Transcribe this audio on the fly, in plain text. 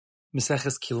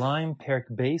Meseches Kilayim Perek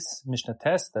Beis Mishnah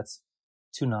Test, that's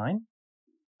 2.9.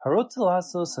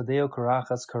 Harotelaso Sadeo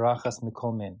Karachas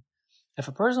Mikol Min. If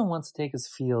a person wants to take his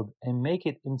field and make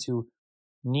it into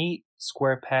neat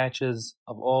square patches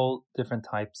of all different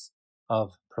types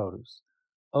of produce,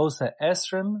 Osa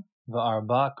Esrim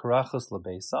V'arba Karachos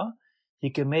Lebesa, he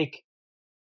can make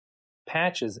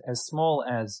patches as small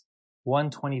as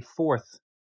 1/24th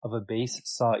of a base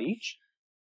saw each.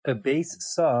 A base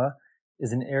saw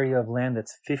is an area of land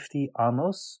that's 50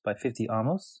 amos by 50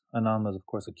 amos. An amos is, of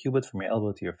course, a cubit from your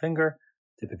elbow to your finger,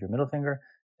 tip of your middle finger.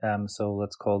 So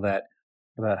let's call that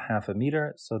about half a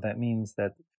meter. So that means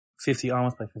that 50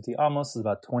 amos by 50 amos is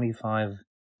about 25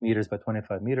 meters by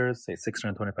 25 meters, say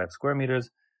 625 square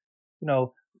meters.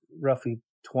 Roughly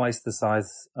twice the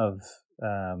size of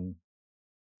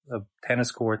a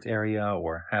tennis court area,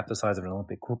 or half the size of an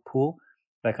Olympic pool,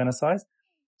 that kind of size.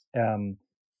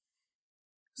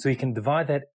 So you can divide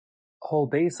that whole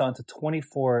base onto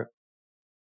 24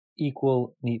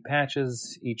 equal neat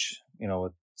patches, each, a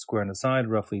square on the side,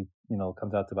 roughly,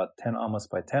 comes out to about 10 amos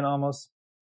by 10 amos,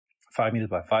 5 meters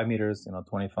by 5 meters,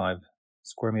 25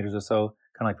 square meters or so,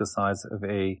 kind of like the size of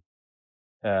a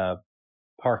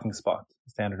parking spot,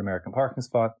 standard American parking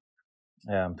spot,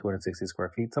 260 square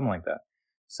feet, something like that.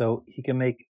 So he can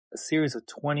make a series of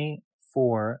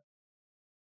 24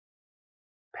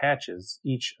 patches,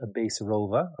 each a base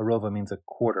rova. A rova means a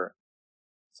quarter.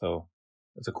 So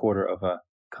it's a quarter of a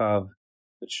kav,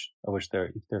 of which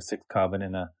there's 6 kavin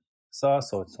in a saw,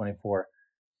 so it's 24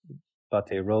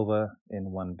 bate rova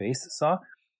in one base saw.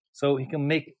 So he can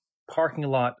make parking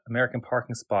lot, American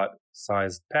parking spot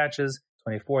sized patches,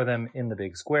 24 of them in the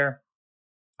big square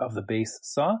of the base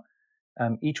saw,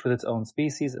 each with its own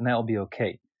species, and that will be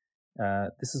okay.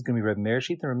 This is going to be Reb Meir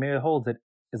sheet, and Reb Meir holds that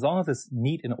as long as it's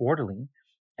neat and orderly,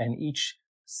 and each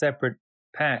separate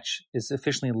patch is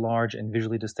sufficiently large and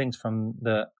visually distinct from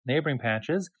the neighboring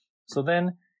patches, so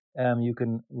then you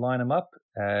can line them up,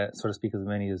 so to speak, as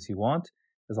many as you want,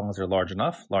 as long as they're large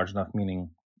enough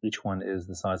meaning each one is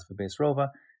the size of a base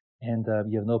rova, and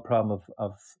you have no problem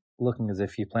of looking as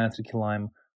if you planted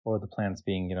kilayim, or the plants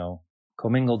being,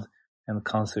 commingled and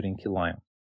constituting kilayim.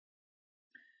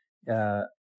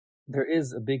 There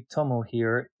is a big tumult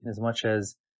here, in as much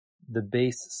as the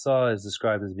base saw is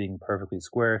described as being perfectly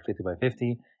square, 50 by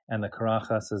 50, and the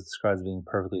karachas is described as being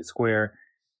perfectly square.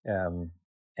 And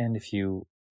if you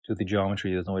do the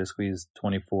geometry, there's no way to squeeze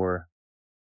 24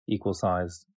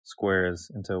 equal-sized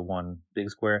squares into one big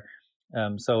square.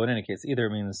 So in any case, either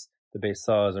it means the base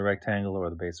saw is a rectangle or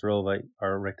the base rova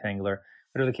are rectangular,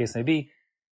 whatever the case may be.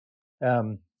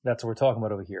 That's what we're talking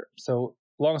about over here. So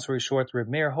long story short, Reb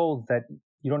Meir holds that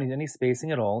you don't need any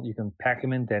spacing at all. You can pack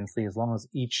them in densely as long as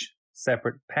each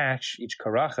separate patch, each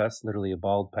karachas, literally a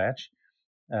bald patch,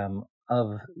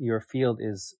 of your field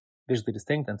is visually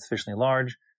distinct and sufficiently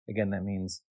large. Again, that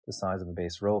means the size of a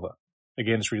base rova.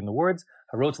 Again, just reading the words.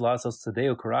 Harot lasos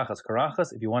sadeo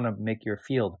karachas. If you want to make your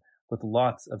field with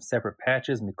lots of separate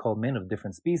patches, mikol min, of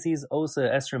different species, osa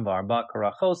esrim v'arba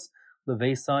karachos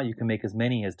levesa, you can make as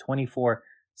many as 24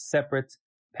 separate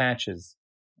patches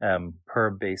per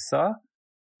base saw.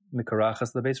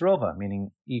 Mikarachas the base rova,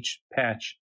 meaning each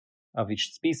patch of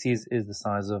each species is the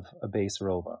size of a base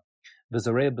rova.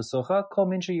 V'zarei b'socha kol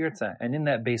min sheyirtza, and in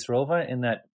that base rova, in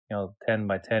that 10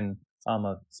 by 10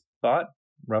 amma spot,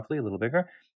 roughly a little bigger,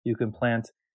 you can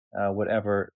plant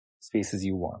whatever species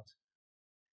you want.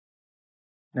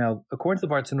 Now, according to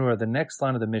the Bartanura, the next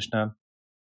line of the Mishnah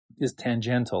is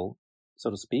tangential, so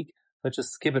to speak. Let's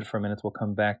just skip it for a minute. We'll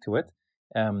come back to it.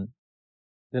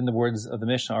 Then the words of the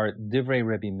Mishnah are Divrei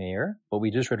Rebbe Meir. What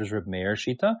we just read is Reb Meir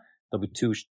Shita. There'll be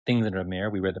 2 things in Reb Meir.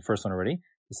 We read the first one already.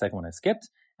 The second one I skipped.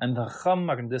 And the Chacham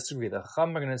are going to disagree. The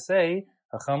Chacham are going to say,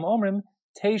 Chacham Omrim,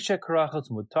 Teisha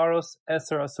Karachos Mutaros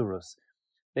Eser Asurus.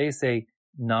 They say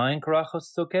 9 Karachos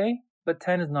is okay, but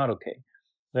 10 is not okay.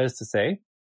 That is to say,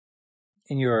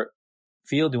 in your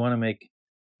field, you want to make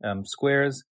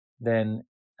squares, then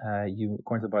you,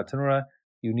 according to the Bartanura,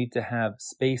 you need to have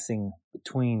spacing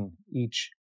between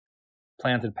each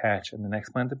planted patch and the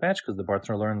next planted patch, because the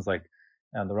Bartanura learns, like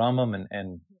the Rambam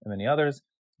and many others,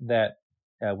 that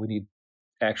we need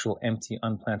actual empty,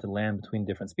 unplanted land between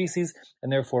different species,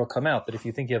 and therefore it'll come out that if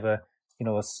you think you have a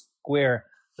square,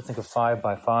 let's think of 5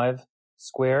 by 5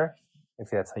 square, if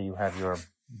that's how you have your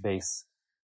base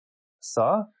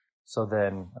saw, so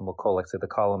then, and we'll call, like, say, the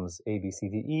columns A, B, C,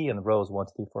 D, E, and the rows 1,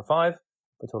 2, 3, 4, 5,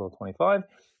 a total of 25.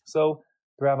 So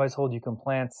the rabbis hold you can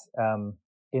plant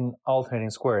in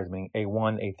alternating squares, meaning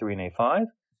A1, A3, and A5,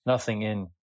 nothing in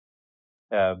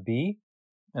B,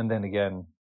 and then again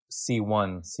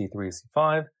C1, C3,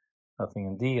 C5, nothing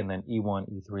in D, and then E1,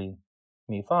 E3,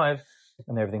 and E5,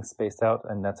 and everything's spaced out,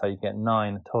 and that's how you get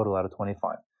 9 total out of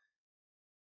 25.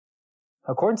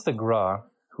 According to the Gra,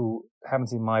 who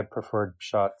happens to be my preferred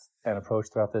shot and approach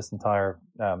throughout this entire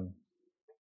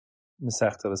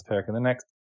Masechta, this parak and the next,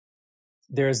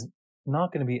 there's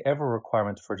not going to be ever a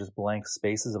requirement for just blank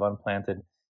spaces of unplanted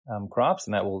crops,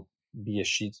 and that will be a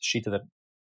sheet that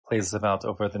plays itself out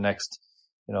over the next,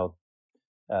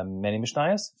 many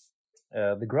Mishnayos.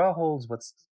 The Gra holds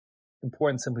what's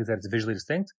important simply is that it's visually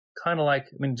distinct, kind of like,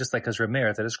 just like as Reb Meir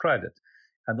as I described it.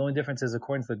 And the only difference is,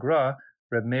 according to the Gra,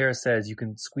 Reb Meir says you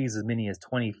can squeeze as many as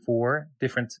 24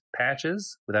 different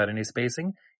patches without any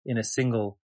spacing in a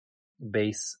single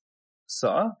base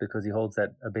saw, because he holds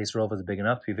that a base rova is big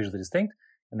enough to be visually distinct,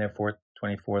 and therefore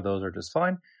 24 of those are just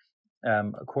fine.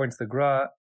 According to the Gra,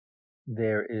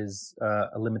 there is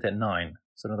a limit at 9.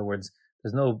 So in other words,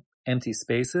 there's no empty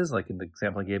spaces, like in the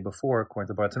example I gave before.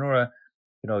 According to Bartanura,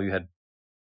 you had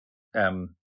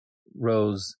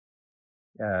rows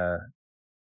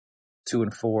 2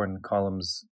 and 4 in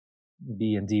columns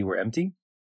B and D were empty,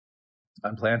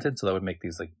 unplanted, so that would make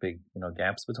these like big,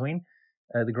 gaps between.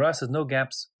 The Gra says no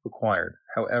gaps required.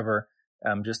 However,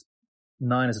 just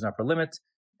 9 is an upper limit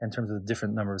in terms of the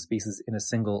different number of species in a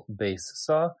single base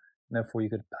saw. And therefore, you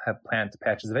could have plant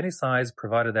patches of any size,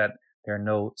 provided that they are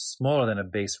no smaller than a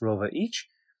base rova each,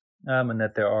 and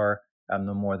that there are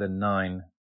no more than 9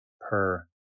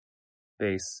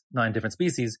 different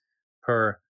species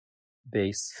per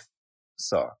base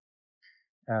saw.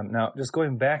 Now, just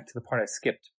going back to the part I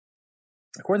skipped.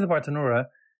 According to the Bartanura,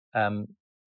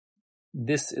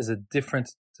 this is a different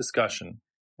discussion,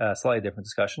 slightly different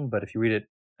discussion, but if you read it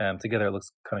together, it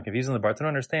looks kind of confusing. The Bartanura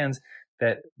understands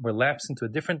that we're lapsed into a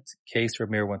different case Reb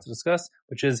Meir wants to discuss,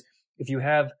 which is if you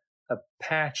have a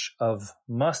patch of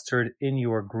mustard in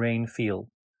your grain field.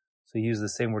 So you use the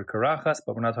same word karachas,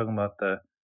 but we're not talking about the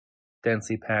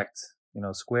densely packed,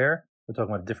 square. We're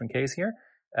talking about a different case here.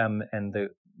 And the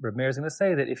Reb Meir is going to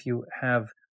say that if you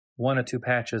have 1 or 2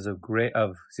 patches of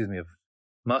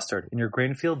mustard in your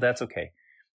grain field, that's okay.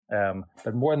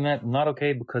 But more than that, not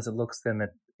okay, because it looks then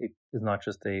that it is not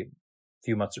just a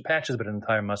few mustard patches, but an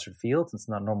entire mustard field, since it's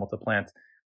not normal to plant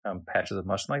patches of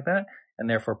mustard like that. And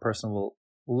therefore, a person will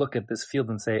look at this field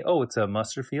and say, oh, it's a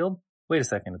mustard field. Wait a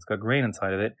second, it's got grain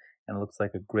inside of it, and it looks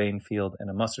like a grain field and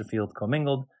a mustard field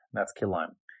commingled, and that's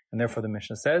Kilayim. And therefore, the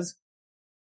Mishnah says,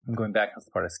 I'm going back to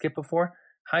the part I skipped before,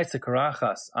 if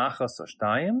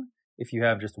you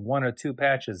have just 1 or 2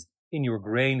 patches in your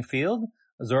grain field,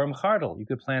 zorim chardal, you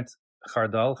could plant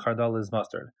chardal. Chardal is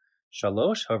mustard.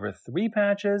 Shalosh, however, 3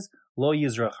 patches, lo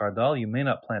yizra chardal, you may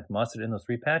not plant mustard in those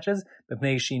 3 patches,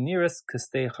 b'pnei shiniris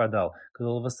kastei chardal, because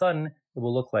all of a sudden it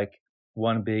will look like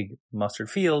one big mustard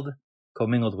field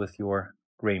commingled with your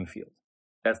grain field.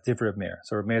 That's different Reb Meir.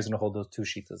 So Reb Meir is going to hold those 2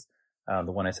 shitas,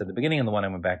 the one I said at the beginning and the one I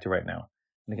went back to right now.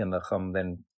 And again, the Chum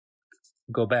then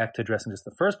go back to addressing just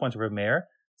the first point of Reb Meir,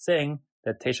 saying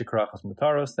that Tesha Karachos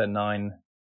Mutaros, that 9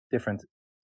 different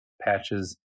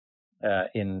patches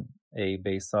in a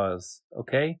base saw is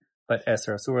okay, but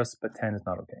Eser Asuras, but 10 is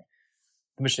not okay.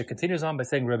 The Mishnah continues on by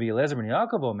saying, Rabbi Eliezer ben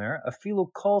Yaakov Omer,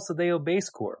 afilu kol sadeo base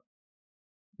core.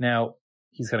 Now,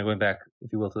 he's kind of going back,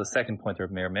 if you will, to the second point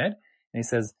of Meir Med, and he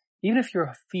says, even if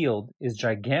your field is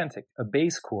gigantic, a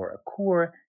base core, a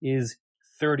core is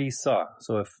 30 saw.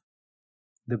 So if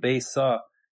the base saw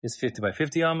is 50 by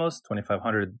 50 almost,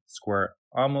 2,500 square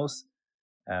almost,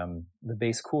 the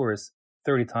base core is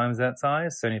 30 times that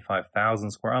size, 75,000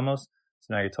 square almost.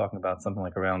 So now you're talking about something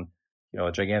like around,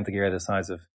 a gigantic area the size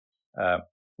of,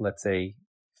 let's say,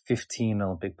 15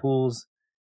 Olympic pools,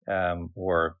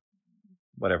 or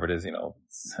whatever it is,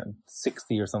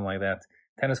 60 or something like that.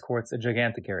 Tennis courts, a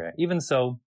gigantic area. Even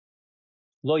so,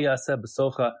 lo yaseh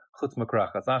b'socha chutz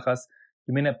makrachas achas,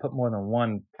 you may not put more than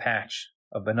 1 patch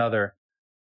of another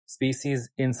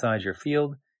species inside your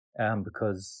field,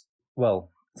 because,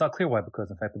 well, it's not clear why,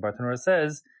 because in fact the Bartanura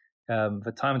says,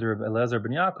 the time of Rabbi Eliezer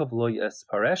ben Yaakov lo yes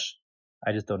paresh.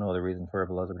 I just don't know the reason for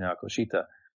Rabbi Eliezer ben Yaakov shita.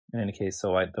 In any case,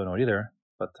 so I don't know it either,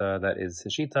 but that is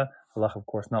his shita. Halacha, of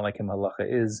course, not like him. Halacha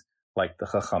is like the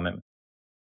Chachamim.